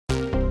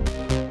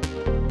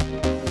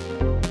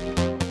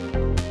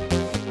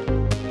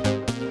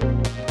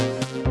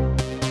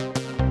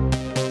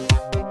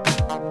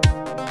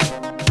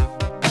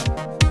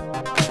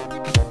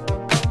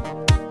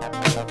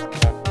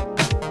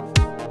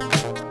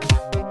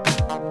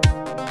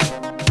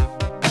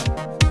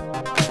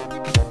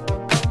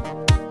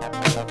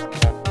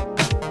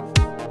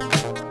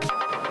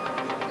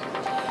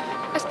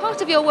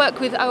your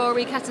work with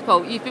ORE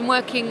Catapult, you've been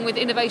working with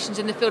innovations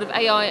in the field of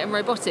AI and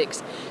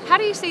robotics. How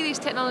do you see these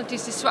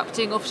technologies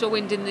disrupting offshore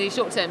wind in the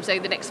short term, say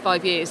the next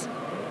 5 years?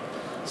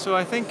 So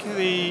I think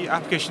the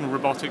application of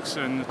robotics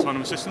and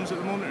autonomous systems at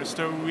the moment are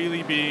still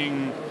really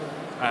being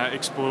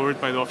explored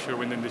by the offshore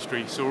wind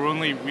industry. So we're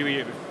only really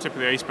at the tip of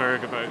the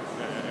iceberg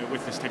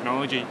with this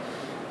technology.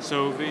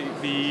 So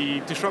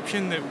the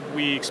disruption that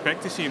we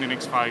expect to see in the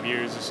next 5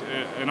 years is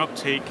an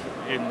uptake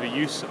in the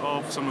use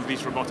of some of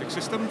these robotic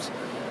systems,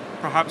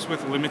 perhaps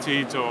with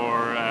limited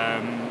or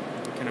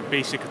kind of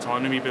basic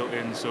autonomy built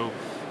in. So,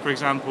 for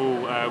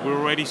example, we're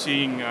already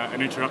seeing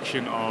an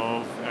introduction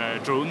of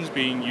drones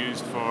being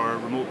used for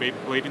remote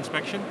blade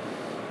inspection.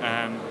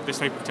 This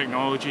type of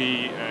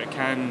technology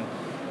can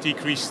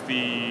decrease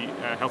the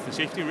health and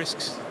safety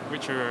risks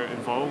which are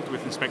involved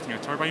with inspecting a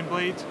turbine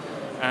blade,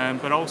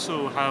 but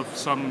also have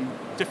some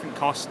different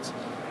cost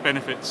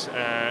benefits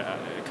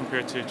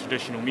compared to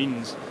traditional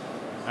means.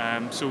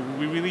 So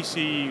we really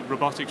see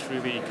robotics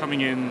really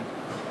coming in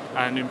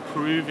and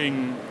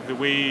improving the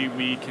way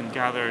we can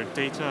gather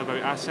data about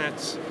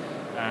assets,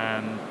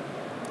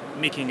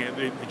 making it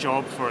the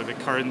job for the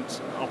current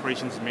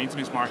operations and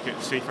maintenance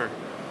market safer.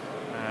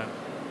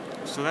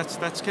 So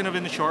that's kind of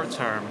in the short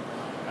term.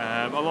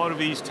 A lot of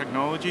these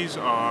technologies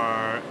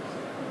are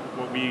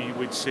what we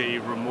would say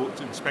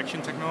remote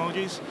inspection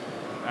technologies.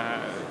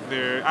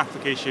 Their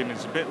application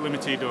is a bit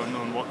limited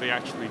on what they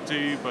actually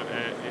do, but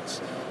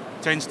it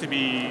tends to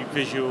be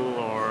visual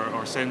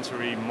or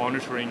sensory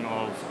monitoring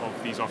of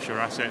these offshore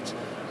assets,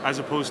 as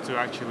opposed to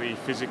actually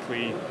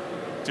physically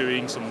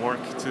doing some work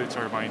to the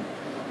turbine.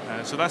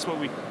 So that's what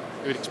we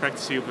would expect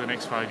to see over the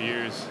next 5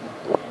 years.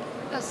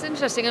 That's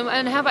interesting.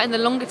 And how about in the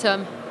longer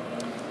term?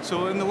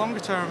 So in the longer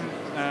term,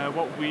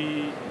 what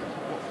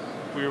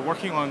we're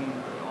working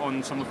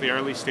on some of the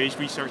early stage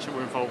research that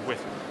we're involved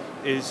with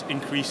is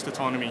increased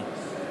autonomy.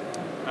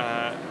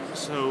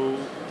 So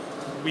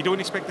we don't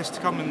expect this to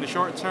come in the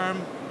short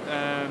term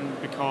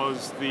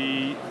because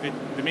the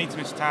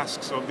maintenance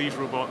tasks of these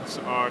robots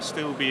are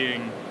still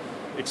being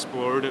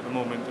explored at the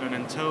moment, and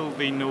until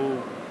they know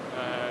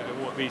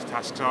what these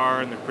tasks are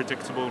and they're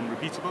predictable and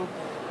repeatable,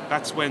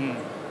 that's when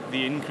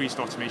the increased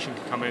automation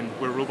can come in,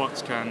 where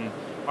robots can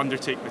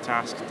undertake the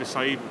task,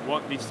 decide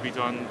what needs to be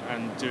done,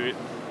 and do it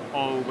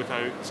all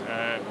without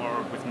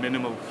or with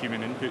minimal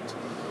human input.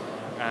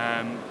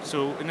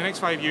 So in the next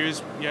 5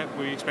 years, yeah,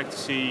 we expect to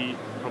see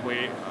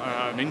probably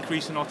an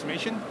increase in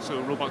automation, so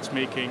robots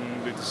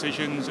making the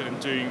decisions and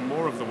doing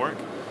more of the work,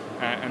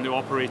 and the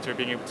operator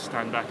being able to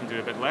stand back and do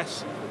a bit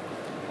less,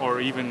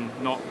 or even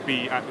not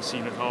be at the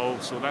scene at all.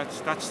 So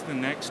that's the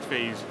next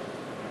phase.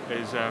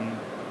 Is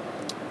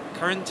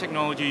current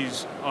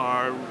technologies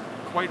are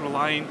quite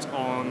reliant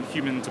on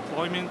human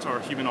deployment or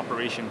human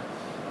operation.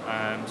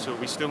 So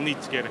we still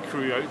need to get a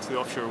crew out to the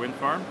offshore wind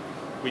farm.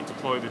 We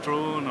deploy the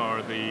drone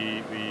or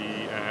the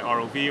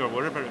ROV or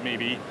whatever it may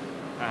be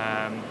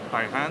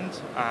by hand,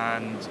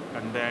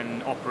 and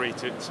then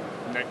operate it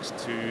next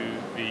to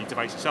the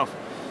device itself.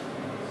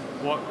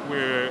 What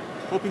we're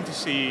hoping to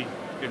see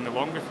in the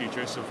longer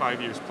future, so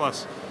 5 years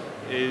plus,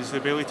 is the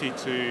ability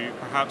to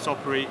perhaps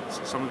operate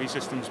some of these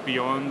systems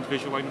beyond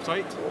visual line of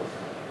sight.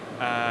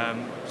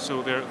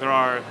 So there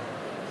are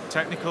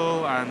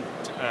technical and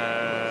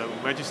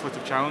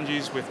legislative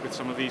challenges with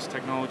some of these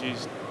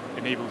technologies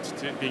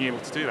being able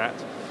to do that.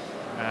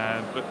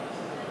 But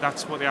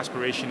that's what the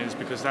aspiration is,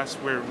 because that's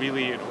where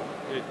really it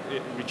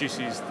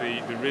reduces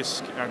the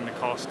risk and the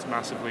cost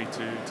massively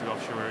to the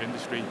offshore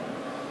industry.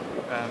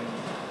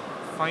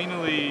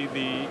 Finally,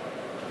 the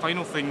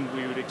final thing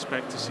we would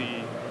expect to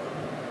see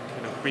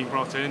kind of being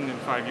brought in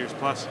 5 years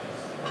plus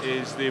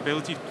is the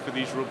ability for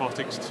these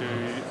robotics to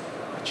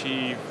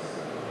achieve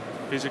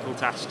physical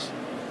tasks.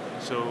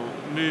 So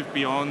move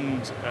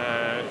beyond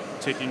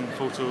taking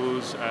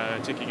photos,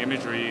 taking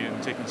imagery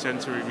and taking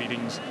sensory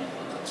readings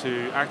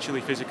to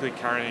actually physically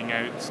carrying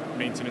out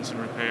maintenance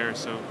and repair.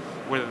 So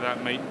whether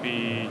that might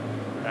be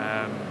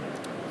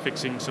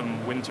fixing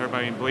some wind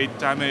turbine blade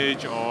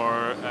damage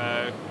or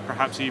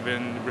perhaps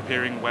even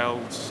repairing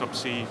welds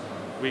subsea,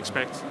 we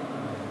expect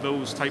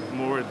those type of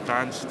more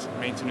advanced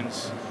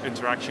maintenance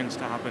interactions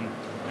to happen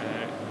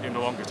in the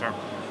longer term.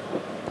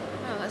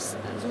 Oh, that's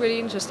really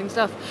interesting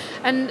stuff.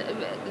 And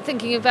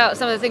thinking about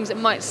some of the things that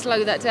might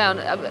slow that down,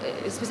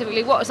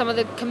 specifically, what are some of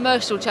the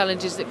commercial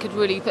challenges that could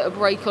really put a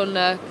brake on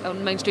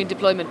mainstream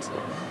deployment?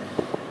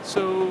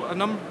 So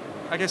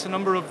I guess a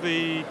number of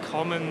the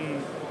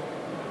common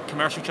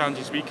commercial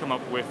challenges we come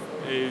up with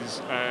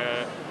is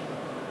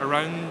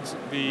around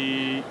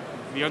the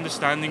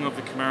understanding of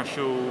the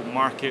commercial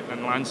market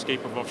and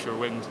landscape of offshore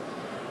wind.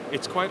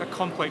 It's quite a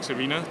complex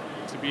arena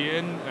to be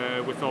in,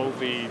 with all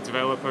the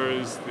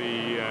developers,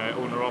 the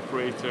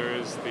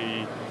owner-operators,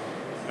 the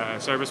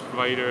service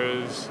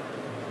providers.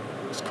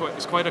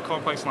 It's quite a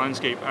complex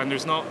landscape, and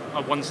there's not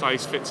a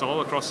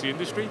one-size-fits-all across the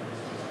industry.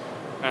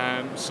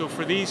 So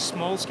for these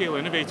small-scale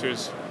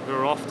innovators, who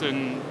are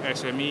often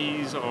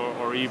SMEs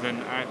or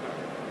even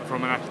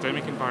from an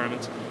academic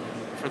environment,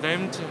 for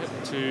them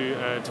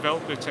to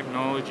develop their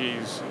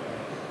technologies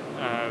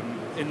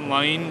in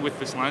line with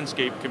this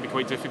landscape can be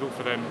quite difficult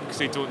for them because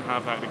they don't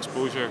have that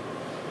exposure.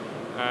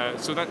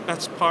 So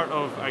that's part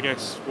of, I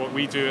guess, what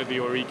we do at the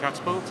ORE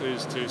Catapult,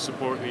 is to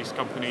support these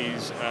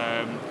companies,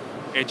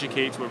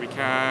 educate where we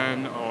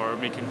can, or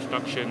make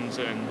introductions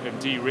and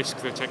de-risk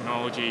the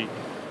technology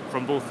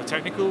from both the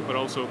technical but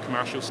also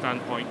commercial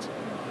standpoint.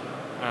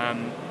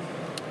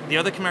 The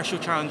other commercial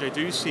challenge I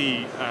do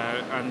see,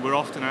 and we're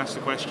often asked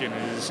the question,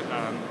 is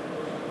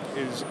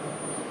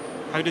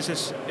how does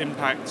this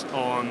impact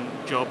on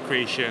job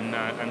creation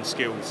and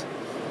skills?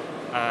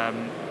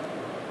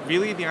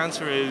 Really, the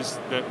answer is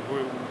that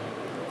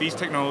these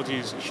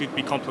technologies should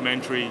be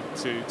complementary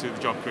to the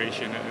job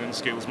creation and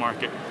skills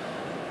market,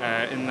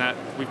 in that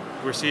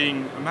we're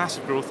seeing a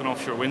massive growth in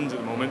offshore wind at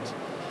the moment,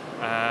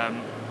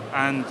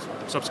 and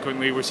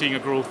subsequently we're seeing a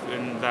growth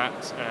in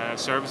that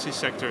services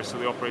sector, so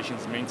the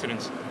operations and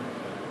maintenance.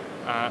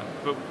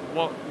 But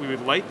what we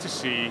would like to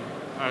see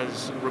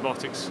as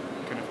robotics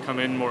kind of come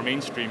in more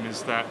mainstream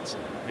is that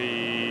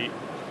the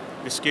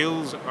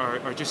skills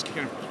are just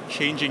kind of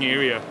changing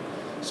area.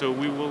 So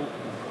we will,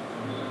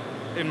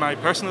 in my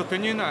personal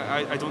opinion,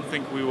 I don't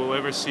think we will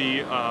ever see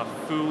a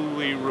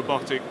fully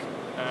robotic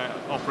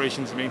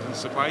operations and maintenance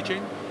supply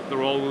chain. There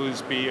will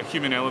always be a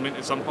human element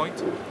at some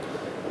point.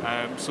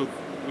 So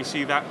we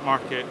see that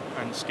market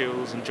and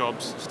skills and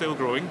jobs still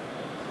growing,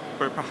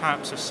 but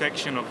perhaps a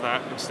section of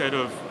that, instead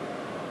of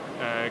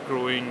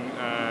growing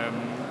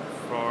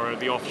for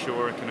the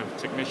offshore kind of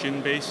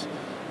technician base,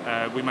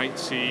 we might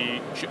see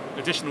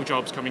additional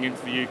jobs coming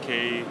into the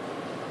UK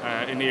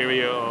in the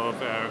area of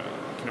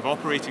kind of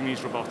operating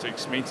these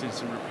robotics,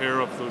 maintenance and repair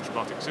of those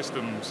robotic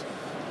systems,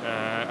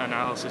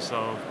 analysis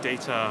of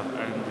data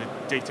and the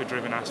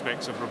data-driven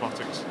aspects of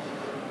robotics.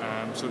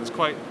 So there's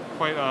quite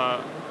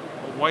a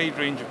wide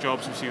range of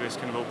jobs we see this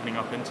kind of opening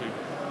up into.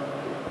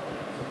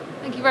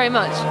 Thank you very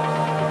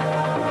much.